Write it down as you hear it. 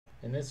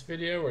In this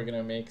video, we're going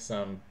to make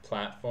some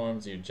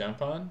platforms you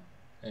jump on,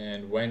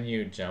 and when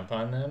you jump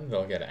on them,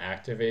 they'll get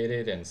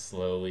activated and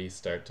slowly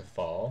start to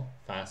fall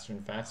faster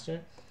and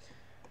faster.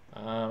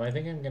 I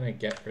think I'm going to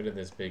get rid of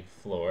this big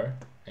floor,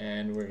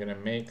 and we're going to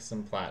make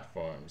some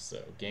platforms.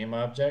 So game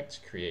object,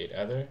 create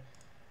other,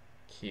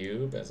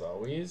 cube as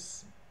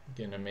always.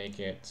 Going to make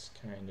it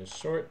kind of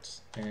short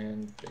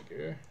and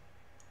bigger.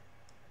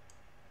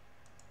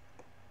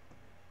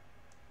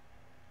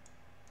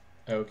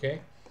 Okay,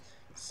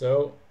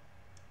 so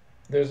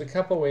there's a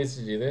couple ways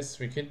to do this.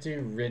 We could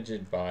do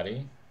rigid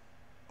body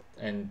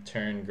and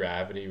turn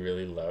gravity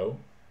really low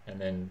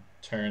and then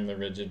turn the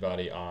rigid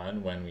body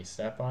on when we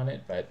step on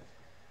it, but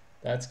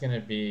that's going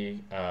to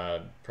be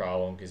a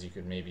problem because you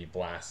could maybe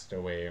blast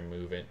away or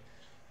move it.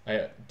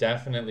 I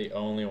definitely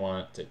only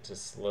want it to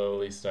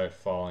slowly start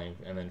falling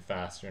and then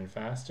faster and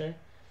faster.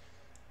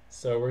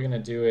 So we're going to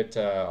do it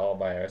all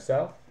by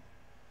ourselves.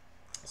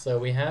 So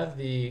we have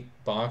the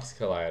box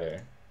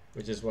collider,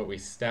 which is what we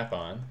step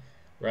on.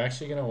 We're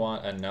actually going to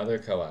want another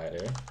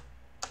collider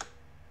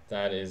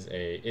that is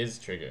a is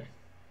trigger.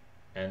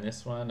 And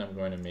this one I'm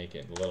going to make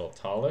it a little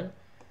taller.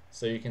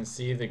 So you can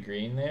see the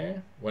green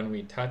there. When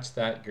we touch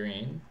that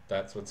green,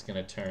 that's what's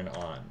going to turn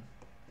on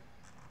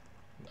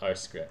our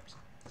script.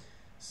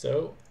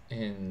 So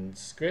in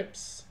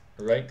scripts,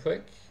 right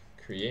click,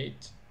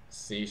 create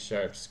C#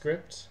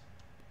 script,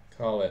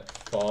 call it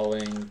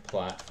falling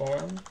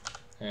platform,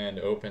 and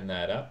open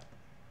that up.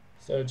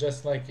 So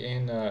just like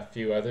in a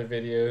few other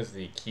videos,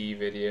 the key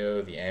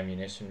video, the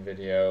ammunition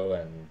video,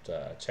 and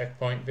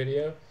checkpoint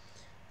video,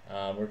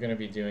 we're going to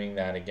be doing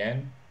that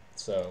again.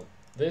 So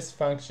this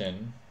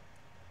function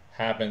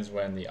happens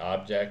when the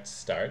object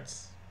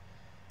starts.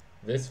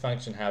 This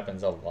function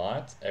happens a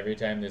lot every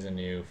time there's a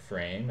new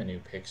frame, a new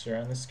picture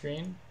on the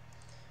screen.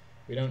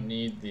 We don't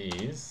need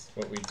these.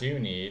 What we do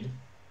need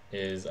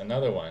is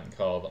another one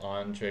called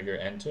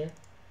onTriggerEnter.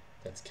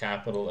 That's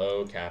capital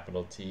O,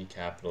 capital T,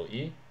 capital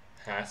E.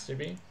 Has to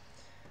be.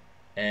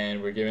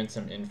 And we're given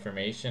some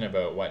information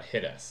about what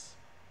hit us.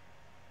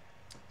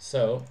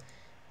 So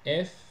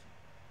if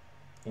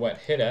what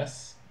hit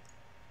us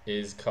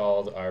is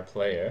called our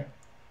player,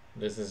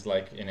 this is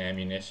like in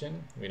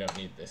ammunition, we don't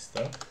need this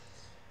though,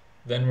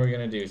 then we're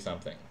going to do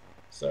something.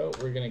 So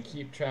we're going to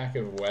keep track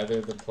of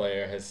whether the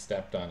player has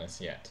stepped on us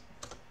yet.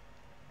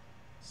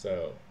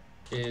 So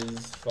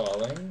is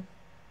falling,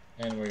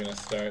 and we're going to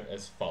start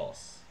as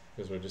false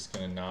because we're just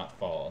going to not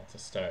fall to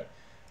start.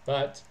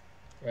 But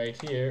right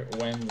here,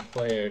 when the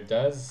player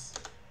does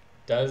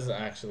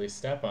actually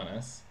step on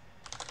us,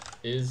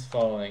 is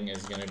falling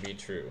is going to be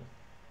true,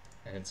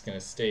 and it's going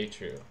to stay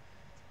true.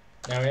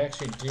 Now we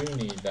actually do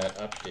need that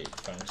update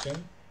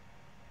function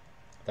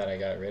that I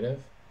got rid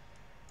of,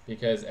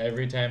 because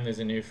every time there's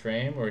a new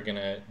frame, we're going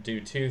to do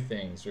two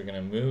things. We're going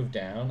to move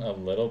down a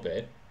little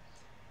bit,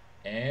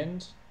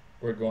 and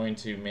we're going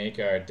to make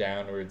our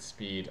downward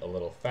speed a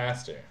little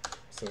faster.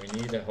 So we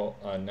need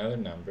another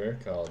number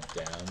called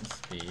down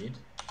speed.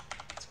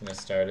 It's going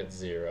to start at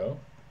 0.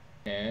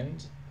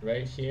 And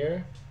right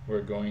here,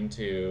 we're going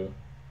to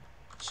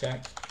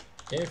check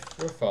if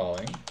we're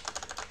falling.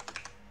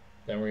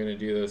 Then we're going to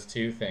do those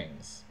two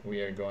things.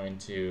 We are going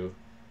to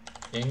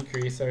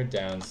increase our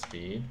down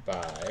speed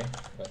by,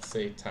 let's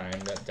say, time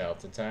that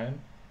delta time.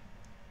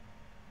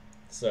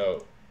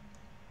 So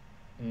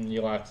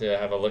you'll have to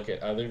have a look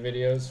at other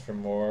videos for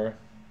more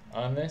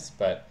on this,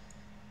 but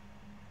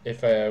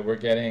if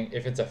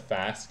it's a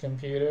fast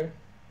computer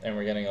and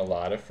we're getting a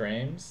lot of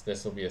frames,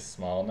 this will be a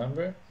small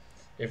number.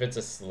 If it's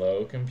a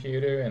slow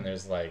computer and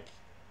there's like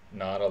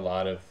not a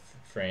lot of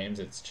frames,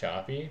 it's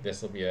choppy,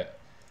 this will be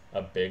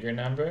a bigger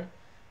number,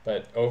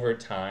 but over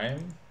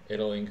time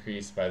it'll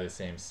increase by the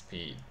same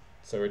speed.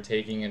 So we're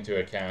taking into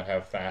account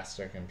how fast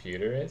our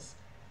computer is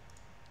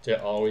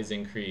to always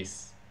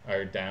increase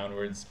our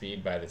downward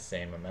speed by the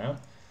same amount.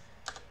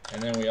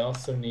 And then we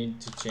also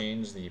need to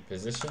change the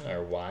position,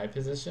 our Y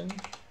position.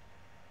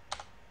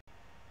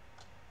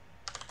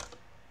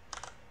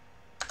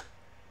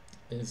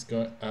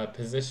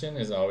 Position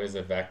is always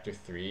a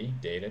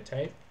vector3 data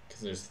type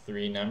because there's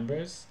 3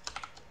 numbers.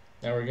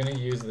 Now we're going to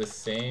use the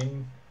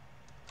same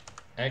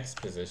X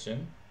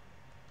position.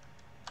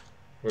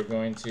 We're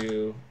going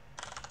to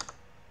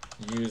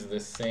use the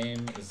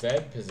same Z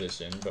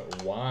position,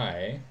 but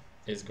Y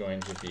is going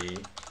to be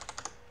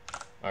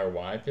our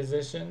Y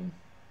position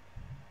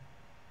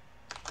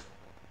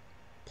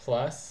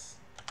plus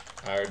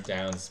our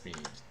down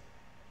speed.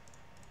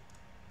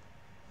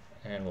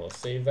 And we'll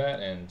save that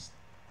and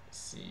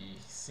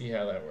see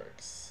how that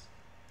works.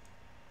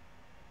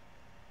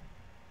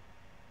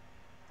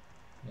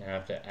 Now I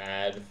have to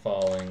add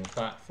falling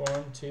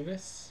platform to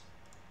this.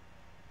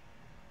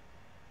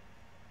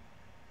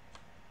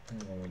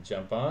 And when we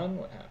jump on,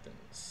 what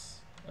happens?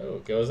 Oh,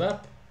 it goes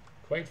up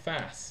quite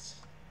fast.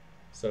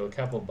 So a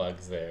couple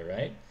bugs there,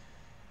 right?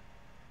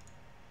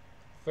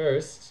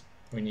 First,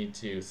 we need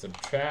to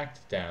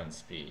subtract down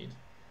speed.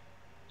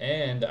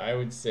 And I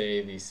would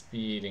say the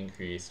speed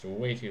increased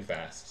way too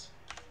fast.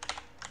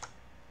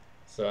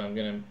 So I'm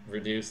going to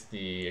reduce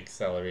the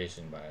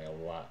acceleration by a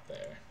lot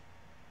there.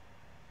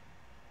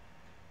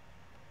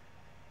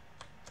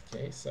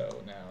 Okay,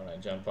 so now when I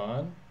jump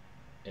on,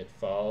 it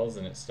falls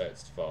and it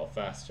starts to fall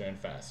faster and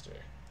faster.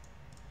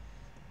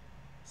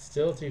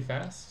 Still too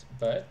fast,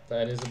 but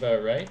that is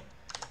about right.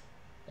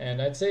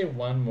 And I'd say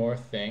one more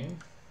thing.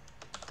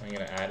 I'm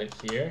going to add it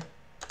here.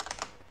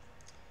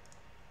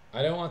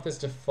 I don't want this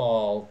to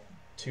fall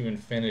to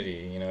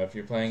infinity. You know, if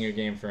you're playing your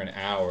game for an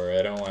hour,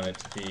 I don't want it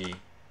to be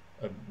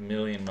a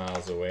million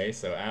miles away.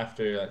 So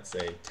after, let's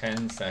say,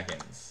 10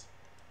 seconds,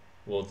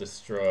 we'll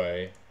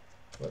destroy,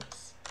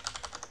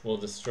 we'll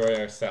destroy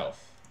ourselves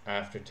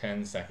after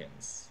 10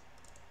 seconds.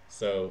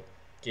 So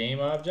game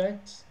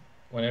object,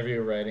 whenever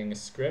you're writing a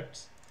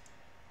script,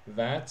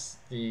 that's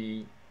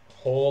the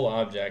whole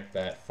object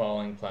that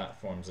falling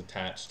platform's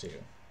attached to.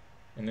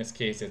 In this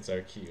case, it's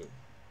our cube.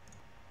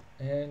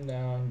 And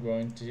now I'm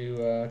going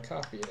to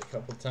copy it a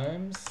couple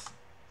times.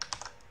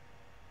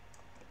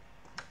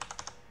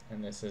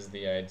 And this is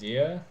the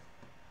idea,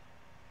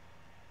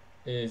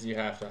 is you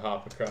have to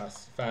hop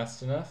across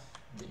fast enough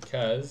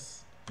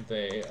because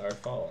they are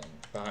falling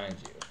behind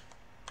you.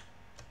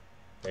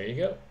 There you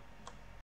go.